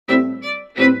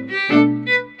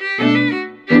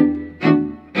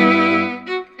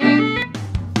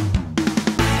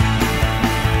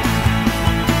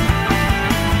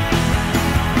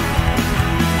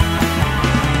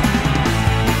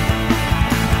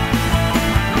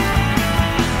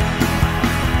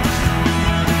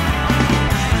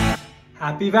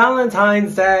Happy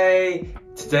Valentine's Day!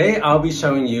 Today I'll be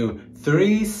showing you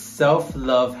 3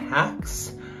 self-love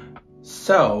hacks.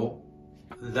 So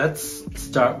let's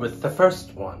start with the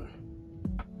first one.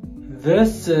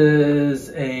 This is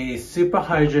a super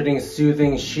hydrating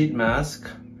soothing sheet mask.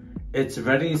 It's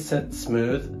ready, set,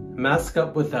 smooth. Mask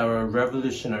up with our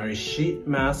revolutionary sheet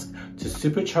mask to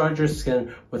supercharge your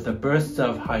skin with a burst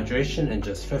of hydration in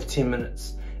just 15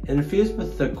 minutes. Infused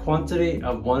with the quantity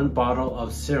of 1 bottle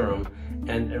of serum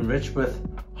and enriched with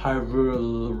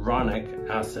hyaluronic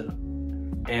acid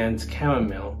and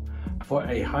chamomile for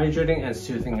a hydrating and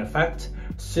soothing effect,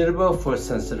 suitable for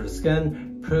sensitive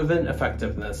skin, proven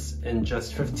effectiveness. In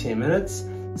just 15 minutes,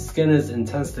 skin is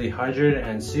intensely hydrated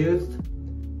and soothed.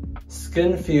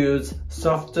 Skin feels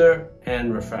softer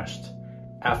and refreshed.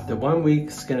 After 1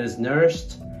 week, skin is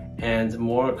nourished and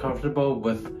more comfortable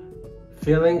with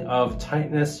feeling of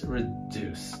tightness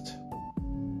reduced.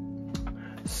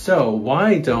 So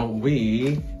why don't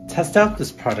we test out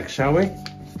this product, shall we?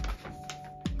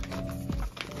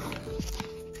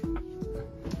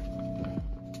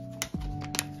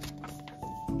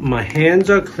 My hands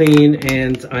are clean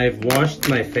and I've washed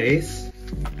my face.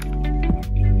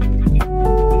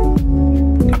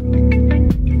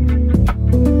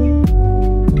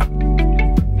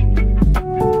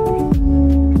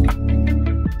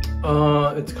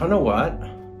 It's kind of wet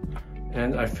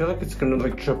and I feel like it's gonna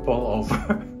like drip all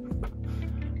over.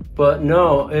 But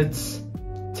no, it's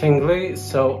tingly,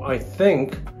 so I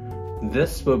think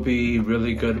this will be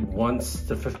really good once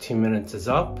the 15 minutes is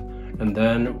up, and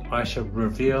then I should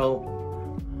reveal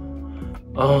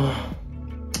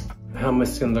how my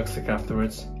skin looks like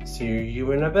afterwards. See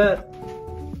you in a bit.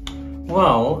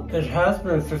 Well, it has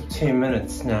been 15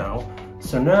 minutes now,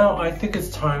 so now I think it's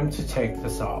time to take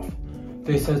this off.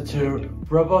 They said to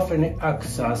rub off any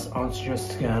excess onto your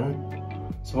skin,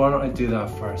 so why don't I do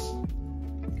that first?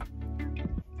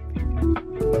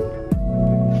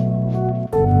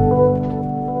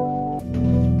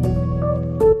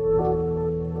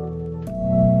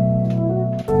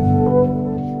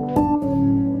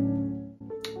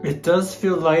 It does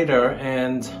feel lighter,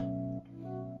 and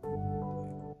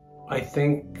I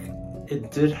think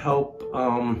it did help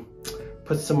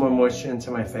put some more moisture into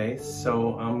my face,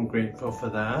 so I'm grateful for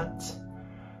that.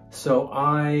 So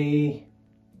I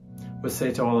would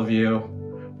say to all of you,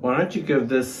 why don't you give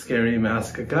this scary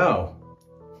mask a go?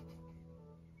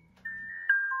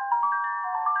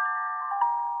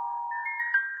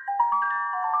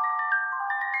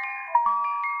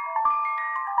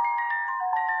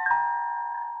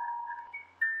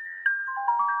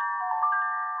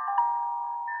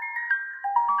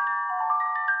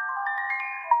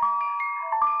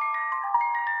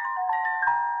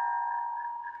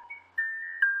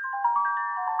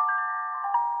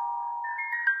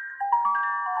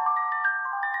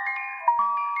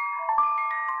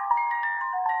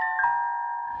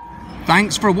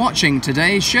 Thanks for watching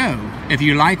today's show. If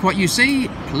you like what you see,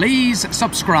 please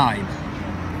subscribe.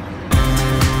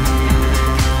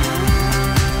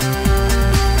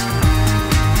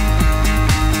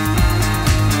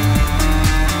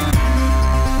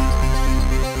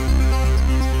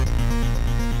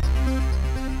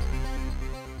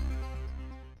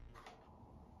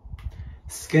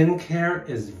 Skincare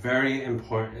is very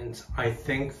important. I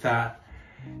think that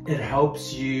it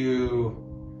helps you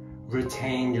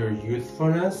retain your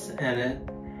youthfulness and it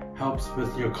helps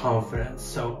with your confidence.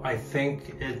 So I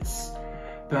think it's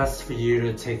best for you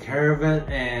to take care of it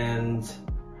and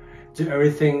do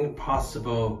everything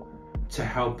possible to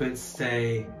help it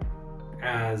stay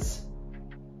as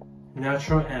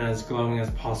natural and as glowing as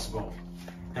possible.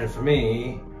 And for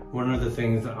me, one of the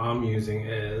things that I'm using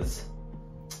is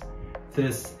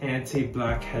this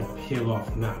anti-blackhead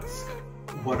peel-off mask.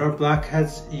 What are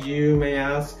blackheads, you may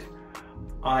ask?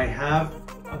 I have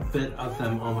a bit of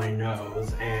them on my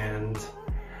nose, and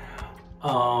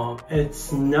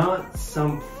it's not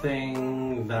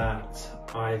something that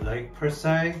I like per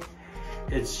se.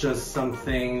 It's just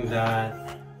something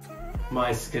that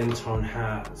my skin tone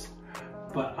has.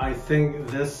 But I think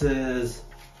this is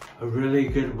a really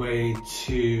good way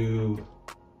to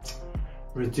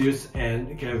reduce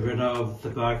and get rid of the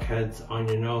blackheads on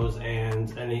your nose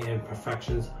and any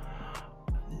imperfections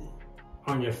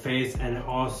on your face, and it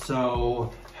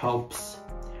also helps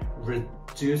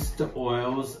reduce the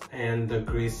oils and the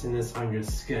greasiness on your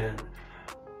skin.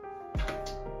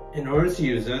 In order to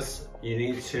use this, you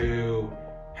need to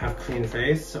have clean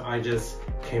face, so I just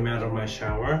came out of my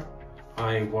shower.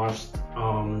 I washed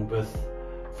with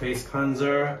face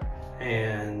cleanser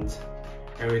and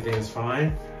everything's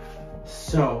fine.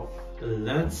 So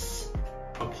let's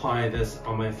apply this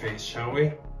on my face, shall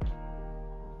we?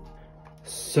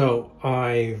 So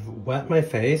I've wet my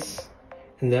face,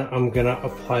 and then I'm gonna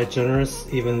apply generous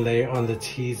even layer on the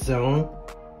T-zone,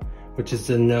 which is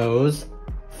the nose,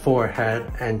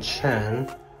 forehead, and chin.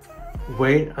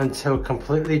 Wait until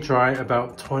completely dry,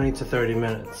 about 20 to 30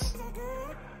 minutes.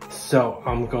 So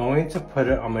I'm going to put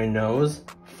it on my nose,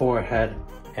 forehead,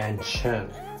 and chin.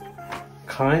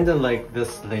 Kinda like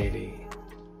this lady.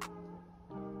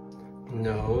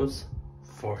 Nose,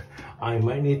 forehead. I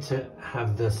might need to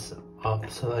have this up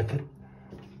so that I could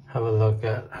have a look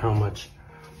at how much.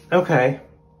 Okay,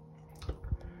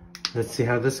 let's see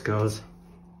how this goes.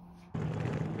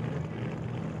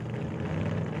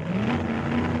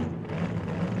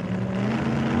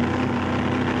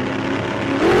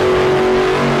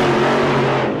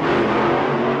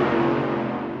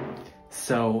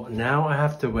 So now I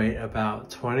have to wait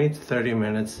about 20 to 30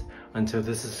 minutes until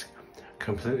this is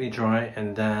completely dry,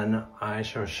 and then I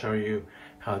shall show you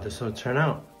how this will turn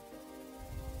out.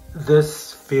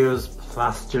 This feels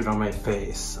plastered on my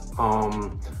face.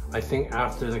 I think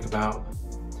after like about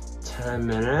 10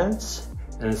 minutes,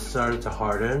 and it started to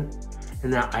harden,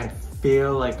 and now I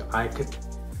feel like I could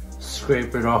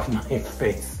scrape it off my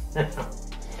face.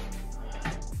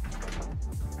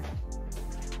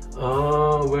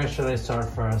 Where should I start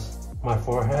first? My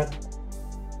forehead?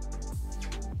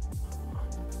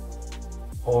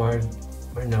 Or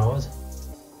my nose?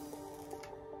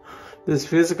 This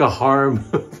feels like a horror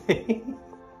movie.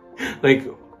 Like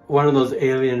one of those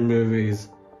alien movies.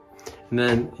 And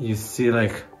then you see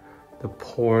like the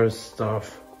pore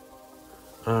stuff.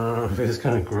 I don't know if it's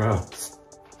kind of gross.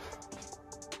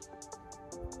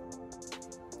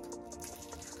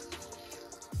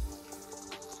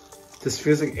 This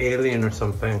feels like alien or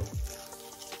something.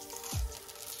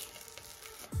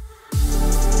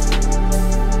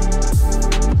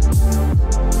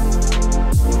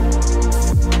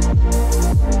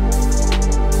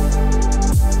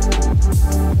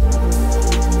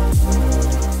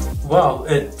 Well,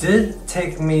 it did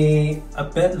take me a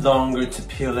bit longer to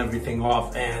peel everything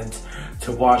off and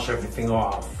to wash everything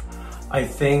off. I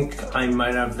think I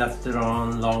might have left it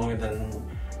on longer than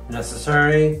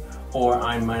necessary, or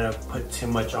I might have put too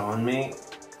much on me.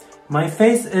 My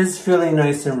face is feeling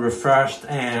nice and refreshed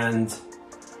and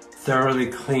thoroughly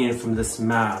clean from this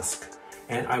mask.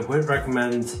 And I would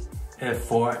recommend it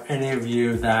for any of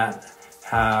you that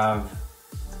have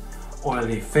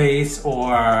oily face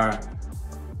or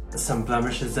some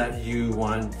blemishes that you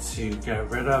want to get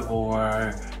rid of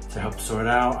or to help sort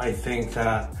out. I think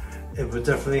that it would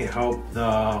definitely help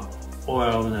the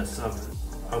oiliness of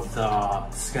the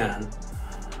skin.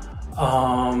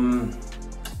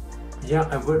 Yeah,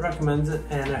 I would recommend it,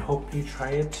 and I hope you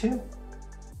try it too.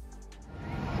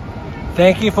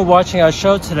 Thank you for watching our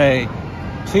show today.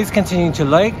 Please continue to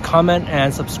like, comment,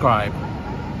 and subscribe.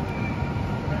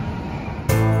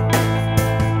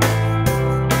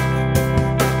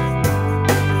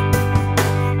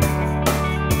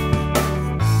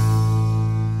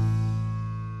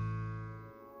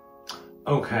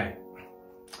 Okay,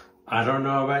 I don't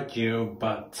know about you,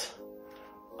 but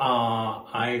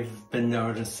I've been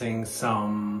noticing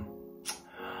some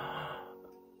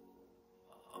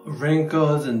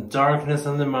wrinkles and darkness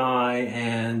under my eye,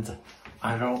 and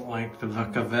I don't like the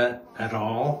look of it at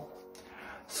all.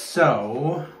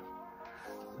 So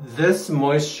this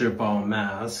moisture balm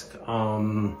mask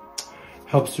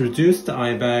helps reduce the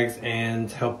eye bags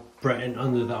and help brighten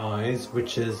under the eyes,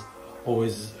 which is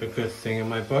always a good thing in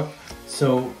my book.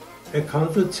 So it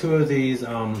comes with two of these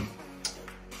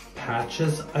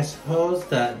patches, I suppose,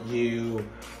 that you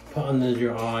put under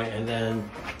your eye, and then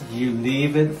you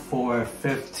leave it for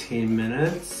 15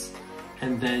 minutes,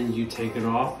 and then you take it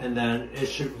off, and then it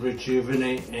should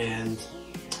rejuvenate and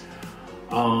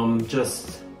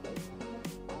just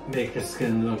make your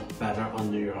skin look better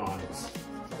under your eyes.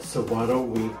 So why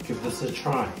don't we give this a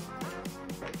try?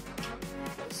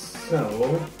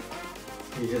 So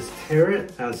you just tear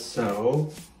it as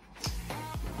so.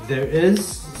 There is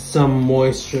some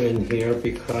moisture in here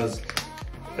because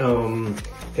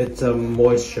it's a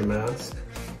moisture mask,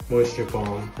 moisture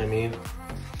balm, I mean.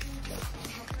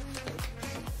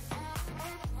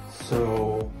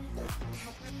 So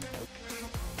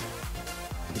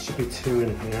there should be two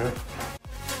in here.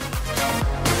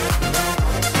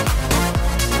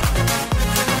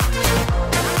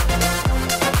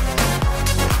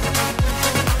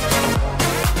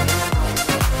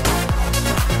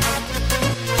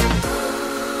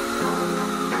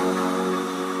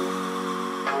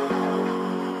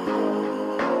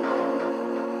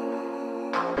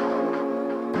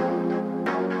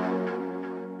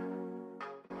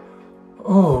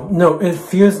 Oh, no, it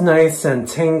feels nice and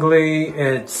tingly.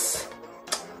 It's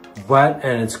wet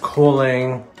and it's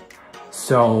cooling.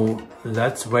 So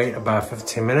let's wait about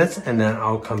 15 minutes and then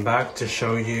I'll come back to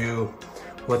show you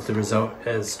what the result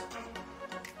is.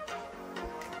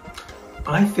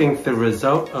 I think the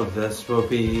result of this will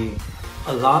be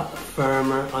a lot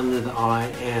firmer under the eye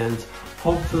and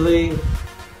hopefully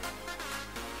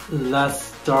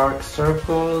less dark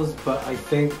circles, but I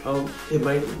think it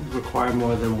might require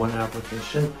more than one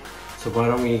application. So why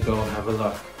don't we go have a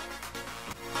look.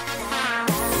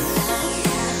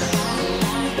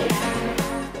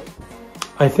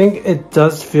 I think it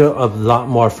does feel a lot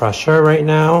more fresher right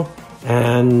now,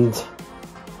 and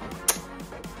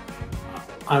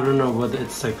I don't know whether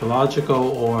it's psychological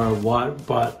or what,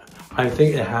 but I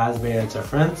think it has made a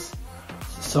difference.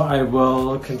 So I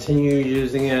will continue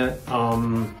using it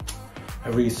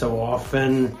every so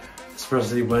often,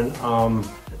 especially when I'm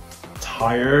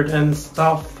tired and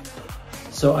stuff.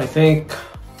 So I think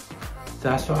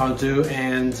that's what I'll do,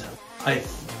 and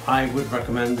I would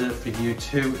recommend it for you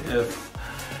too if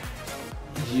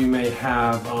you may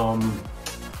have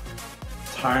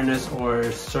tiredness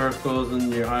or circles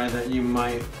in your eye that you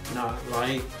might not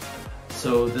like.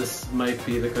 So this might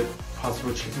be the good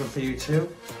possible treatment for you too.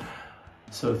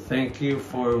 So thank you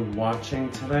for watching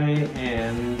today,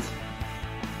 and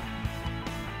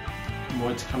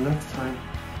more to come next time.